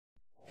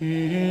Prophet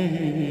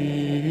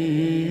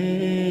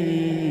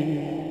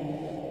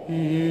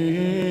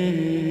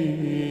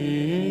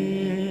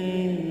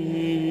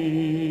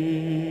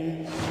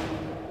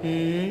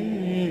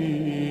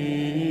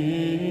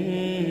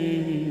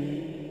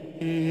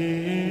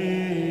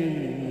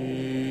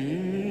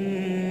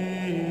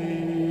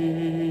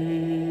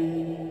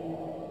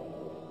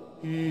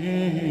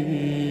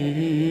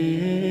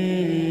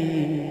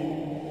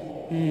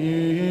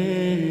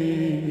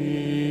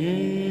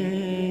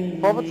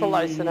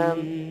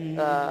ﷺ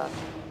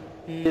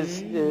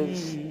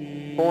is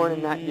born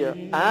in that year.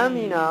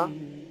 Amina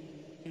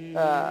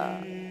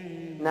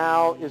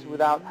now is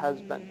without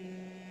husband.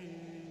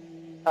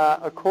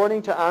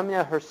 According to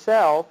Amina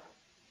herself,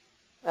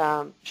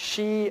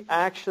 she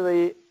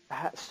actually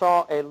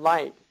saw a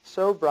light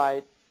so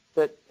bright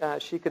that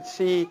she could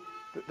see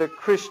the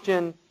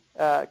Christian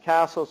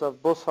castles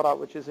of Busra,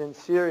 which is in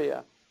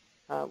Syria,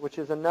 which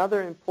is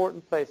another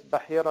important place.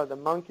 Bahira, the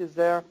monk, is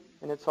there,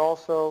 and it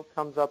also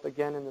comes up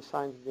again in the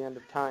signs of the end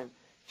of time.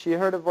 She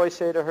heard a voice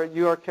say to her,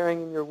 "You are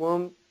carrying in your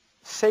womb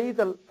Sayyid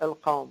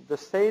al-Qawm, the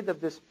Sayyid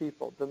of this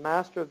people, the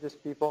master of this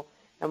people,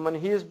 and when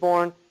he is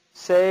born,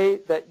 say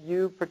that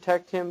you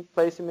protect him,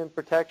 place him in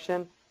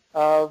protection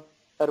of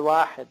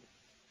al-Wahid,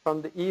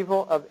 from the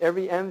evil of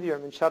every envier,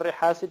 min sharri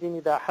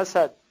hasidin idha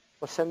hasad,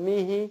 wa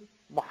sammihi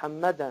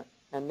Muhammadan,"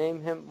 and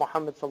name him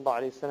Muhammad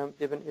sallallahu alayhi wa sallam.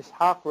 Ibn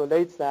Ishaq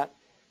relates that.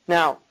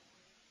 Now,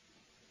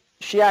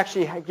 she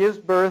actually gives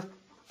birth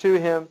to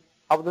him.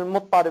 Abdul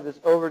Muttalib is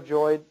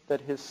overjoyed that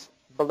his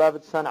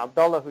beloved son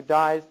Abdullah, who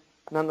dies,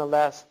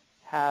 nonetheless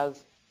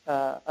has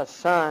a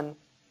son.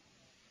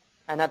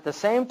 And at the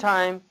same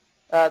time,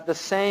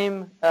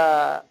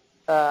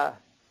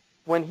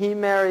 when he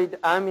married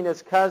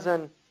Amina's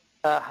cousin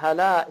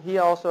Hala, he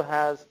also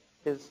has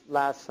his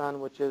last son,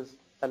 which is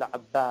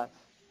Al-Abbas.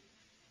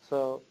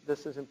 So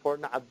this is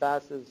important.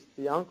 Abbas is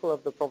the uncle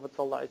of the Prophet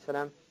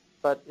ﷺ,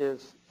 but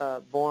is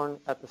born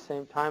at the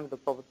same time as the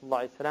Prophet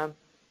ﷺ.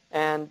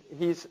 And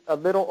he's a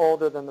little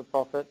older than the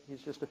Prophet.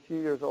 He's just a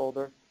few years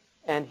older.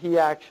 And he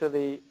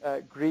actually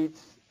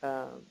greets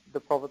the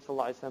Prophet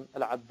ﷺ,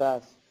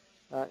 Al-Abbas,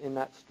 in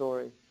that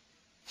story.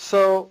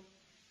 So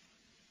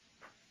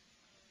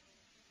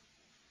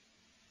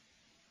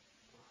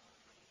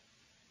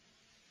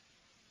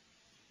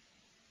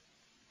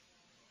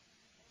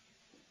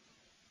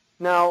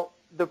now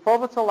the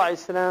Prophet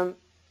ﷺ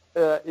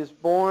is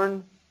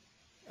born,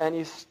 and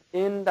he's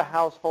in the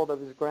household of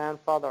his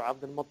grandfather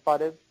Abdul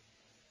Muttalib.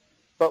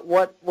 But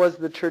what was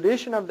the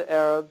tradition of the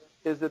Arabs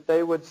is that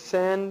they would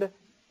send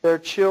their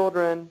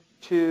children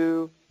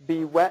to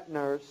be wet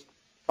nursed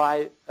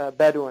by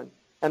Bedouin.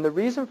 And the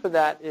reason for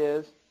that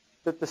is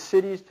that the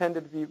cities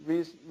tended to be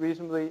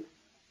reasonably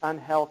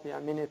unhealthy.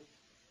 I mean,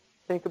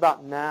 think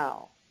about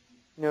now.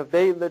 You know,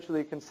 they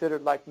literally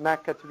considered like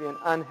Mecca to be an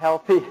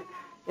unhealthy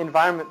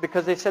environment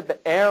because they said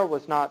the air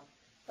was not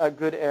a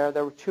good air.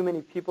 There were too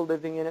many people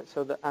living in it,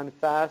 so the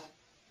anfas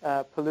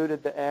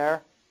polluted the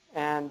air.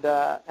 And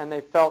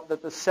they felt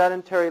that the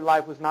sedentary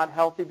life was not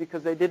healthy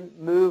because they didn't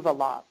move a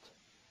lot.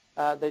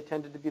 They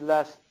tended to be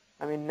less.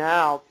 I mean,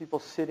 now people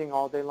sitting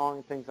all day long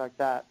and things like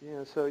that. You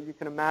know, so you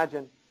can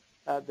imagine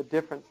the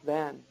difference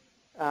then.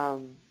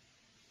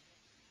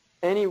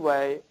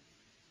 Anyway,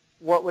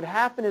 what would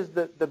happen is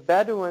that the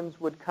Bedouins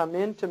would come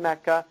into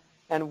Mecca,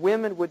 and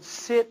women would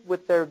sit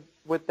with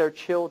their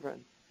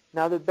children.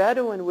 Now, the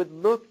Bedouin would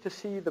look to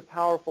see the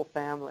powerful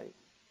families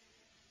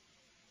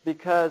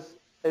because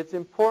it's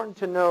important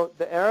to note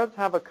the Arabs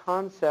have a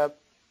concept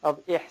of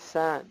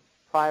ihsan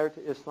prior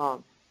to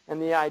Islam. And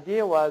the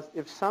idea was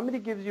if somebody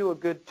gives you a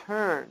good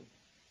turn,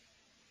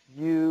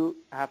 you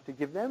have to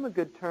give them a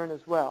good turn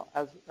as well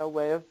as a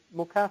way of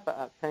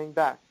mukafa'at, paying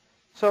back.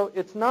 So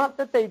it's not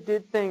that they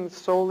did things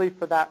solely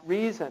for that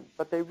reason,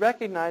 but they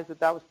recognized that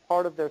that was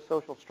part of their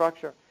social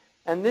structure.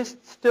 And this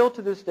still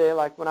to this day,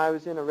 like when I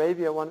was in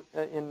Arabia,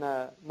 in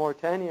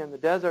Mauritania in the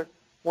desert,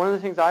 one of the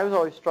things I was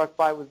always struck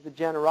by was the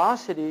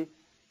generosity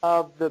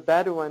of the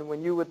Bedouin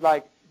when you would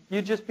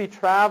you'd just be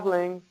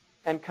traveling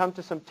and come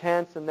to some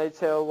tents and they'd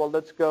say, oh, well,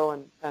 let's go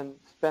and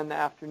spend the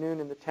afternoon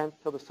in the tents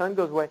till the sun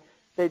goes away.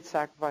 They'd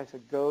sacrifice a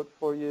goat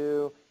for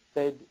you.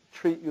 They'd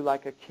treat you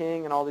like a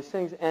king and all these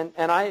things. And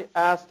I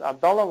asked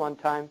Abdullah one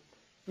time,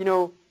 you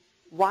know,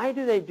 why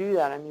do they do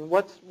that? I mean,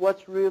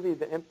 what's really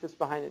the impetus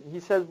behind it? And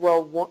he says,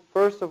 well,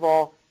 first of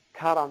all,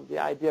 karam, the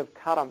idea of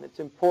karam. It's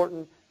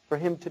important for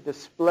him to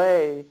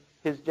display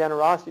his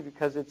generosity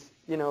because it's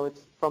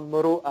from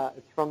muru'ah,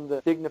 it's from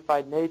the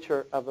dignified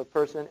nature of a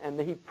person, and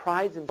that he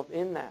prides himself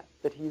in that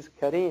he's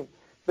kareem.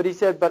 But he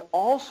said, but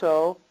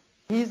also,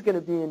 he's going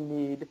to be in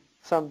need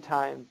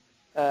sometime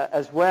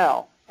as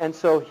well. And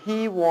so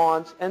he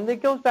wants, and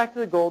it goes back to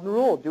the golden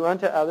rule, do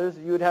unto others,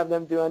 you would have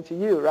them do unto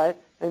you, right?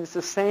 And it's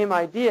the same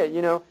idea,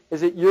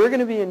 is that you're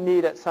going to be in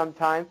need at some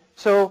time,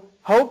 so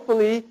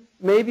hopefully,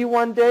 maybe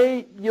one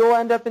day you'll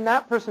end up in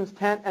that person's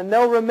tent, and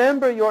they'll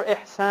remember your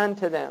ihsan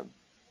to them.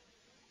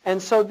 And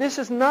so this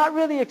is not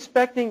really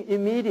expecting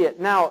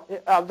immediate. Now,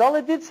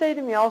 Abdullah did say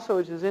to me also,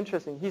 which is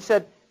interesting, he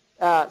said,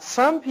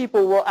 some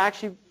people will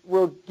actually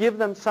will give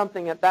them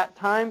something at that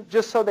time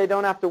just so they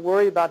don't have to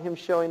worry about him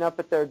showing up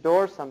at their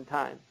door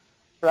sometime,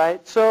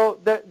 right? So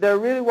there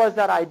really was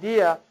that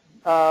idea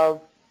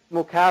of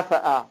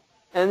mukafa'ah.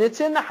 And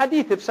it's in the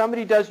hadith. If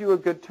somebody does you a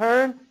good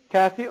turn,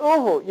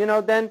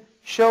 kafi'uhu, then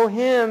show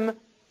him,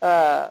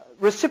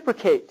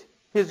 reciprocate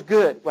his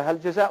good. وَهَلْ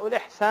جَزَاءُ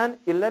الْإِحْسَانِ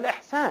إِلَّا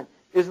الْإِحْسَانِ.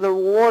 Is the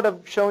reward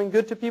of showing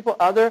good to people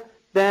other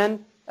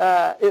than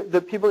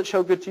the people that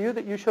show good to you,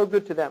 that you show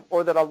good to them,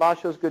 or that Allah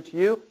shows good to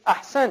you?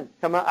 Ahsan,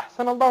 kama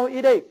ahsan Allahu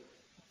ilayk.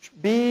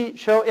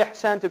 Show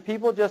ihsan to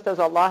people just as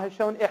Allah has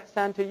shown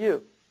ihsan to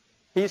you.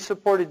 He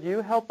supported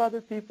you, help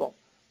other people.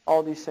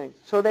 All these things.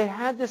 So they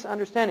had this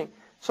understanding.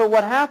 So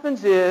what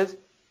happens is,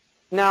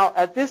 now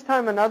at this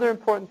time, another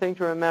important thing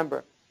to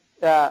remember,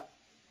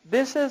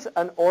 this is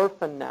an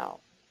orphan now.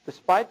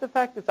 Despite the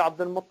fact it's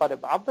Abdul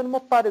Muttalib. Abdul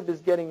Muttalib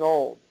is getting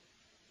old.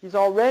 He's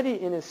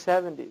already in his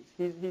 70s.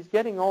 He's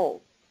getting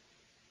old.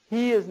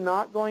 He is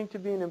not going to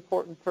be an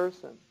important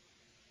person.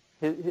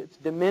 It's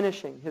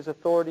diminishing his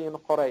authority in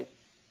Quraysh.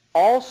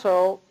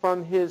 Also,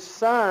 from his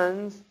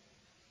sons,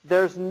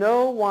 there's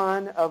no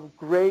one of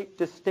great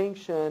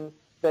distinction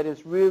that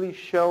is really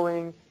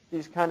showing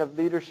these kind of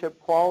leadership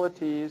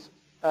qualities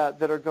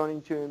that are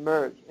going to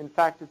emerge. In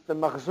fact, it's the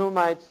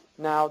Makhzumites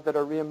now that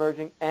are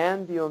reemerging,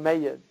 and the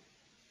Umayyads.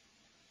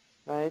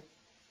 Right?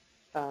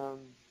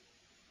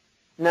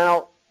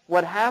 Now,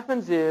 what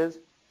happens is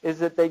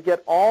that they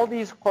get all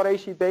these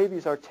Qurayshi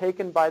babies are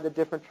taken by the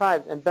different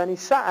tribes. And Bani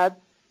Sa'ad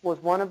was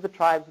one of the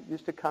tribes that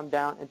used to come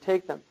down and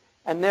take them.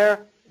 And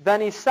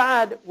Bani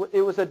Sa'ad,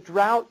 it was a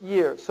drought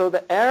year. So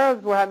the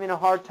Arabs were having a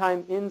hard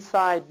time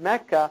inside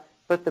Mecca,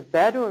 but the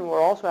Bedouin were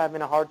also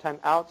having a hard time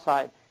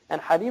outside. And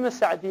Halima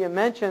Sa'diyya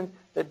mentioned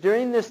that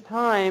during this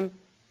time,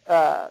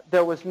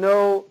 there was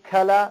no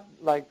kala,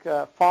 like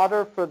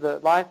fodder for the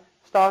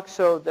livestock,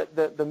 so that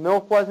the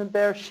milk wasn't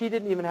there. She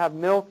didn't even have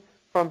milk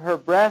from her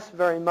breast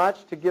very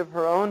much to give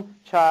her own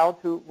child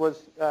who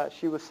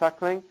she was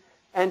suckling.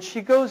 And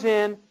she goes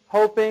in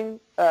hoping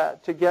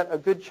to get a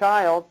good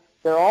child.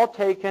 They're all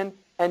taken,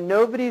 and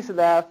nobody's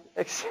left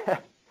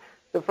except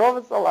the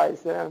Prophet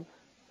ﷺ,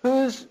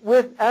 who's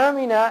with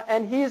Amina,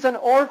 and he's an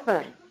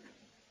orphan.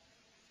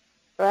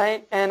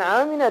 Right? And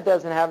Amina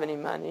doesn't have any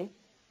money.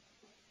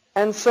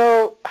 And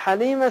so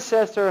Halima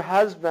says to her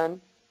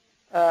husband,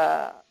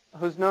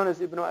 who's known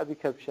as Ibn Abi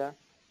Kabsha,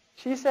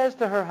 she says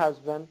to her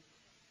husband,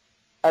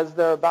 as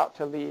they're about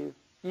to leave,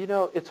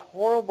 it's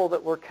horrible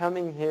that we're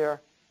coming here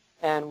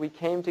and we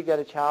came to get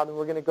a child and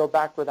we're going to go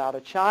back without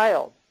a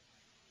child.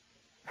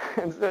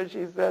 And so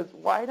she says,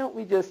 why don't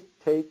we just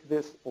take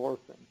this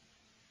orphan?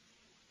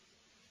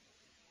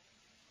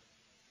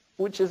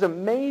 Which is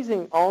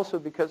amazing also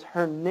because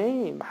her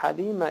name,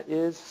 Halima,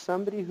 is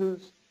somebody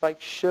who's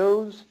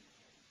shows,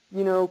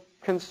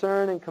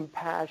 concern and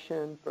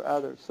compassion for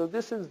others. So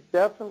this is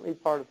definitely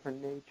part of her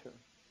nature.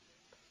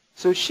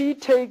 So she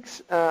takes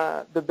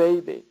the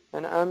baby,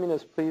 and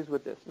Amina's pleased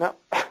with this. Now,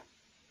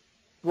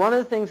 one of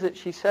the things that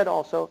she said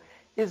also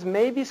is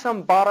maybe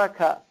some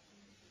barakah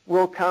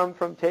will come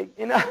from taking.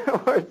 In other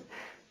words,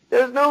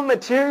 there's no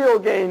material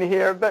gain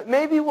here, but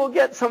maybe we'll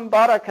get some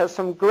barakah,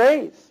 some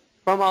grace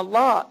from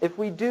Allah if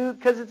we do,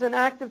 because it's an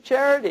act of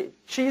charity.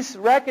 She's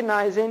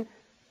recognizing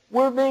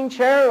we're being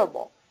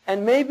charitable,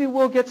 and maybe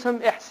we'll get some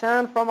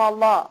ihsan from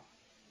Allah.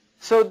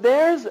 So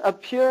there's a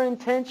pure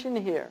intention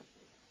here.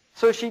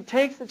 So she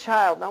takes the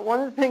child. Now, one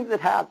of the things that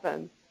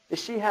happened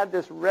is she had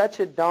this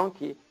wretched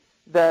donkey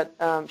that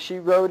she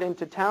rode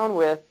into town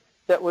with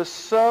that was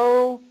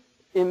so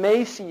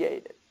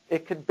emaciated,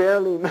 it could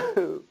barely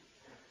move.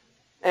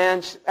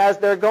 And as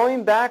they're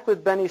going back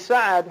with Bani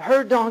Sa'ad,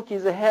 her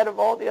donkey's ahead of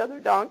all the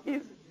other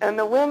donkeys. And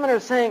the women are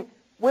saying,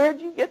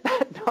 where'd you get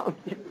that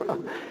donkey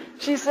from?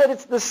 She said,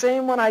 it's the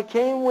same one I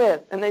came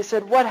with. And they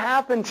said, what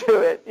happened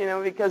to it?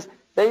 Because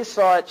they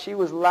saw it, she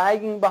was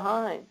lagging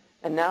behind.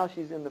 And now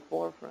she's in the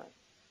forefront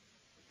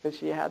because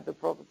she had the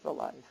Prophet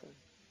ﷺ.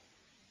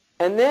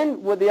 And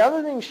then the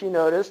other thing she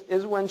noticed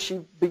is when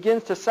she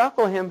begins to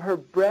suckle him, her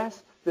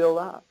breasts fill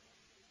up.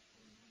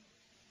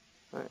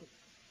 Right.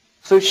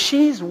 So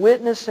she's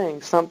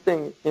witnessing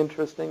something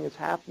interesting is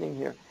happening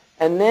here.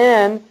 And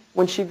then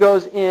when she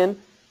goes in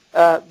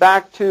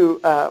back to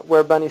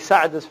where Bani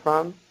Sa'd is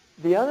from,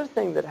 the other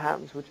thing that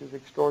happens, which is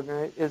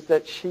extraordinary, is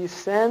that she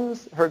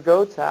sends her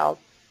goats out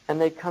and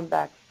they come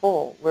back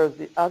full, whereas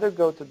the other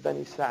goats of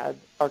Bani Sa'd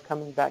are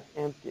coming back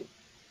empty.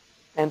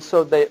 And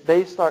so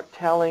they start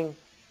telling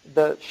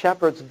the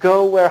shepherds,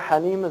 go where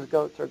Halima's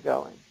goats are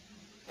going.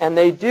 And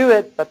they do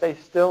it, but the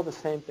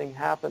same thing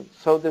happens.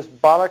 So this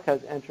barakah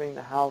is entering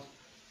the house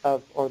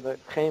or the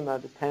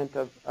khayma, the tent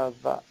of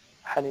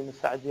Halima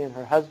Sa'di and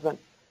her husband.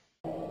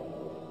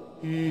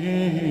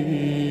 Mm-hmm.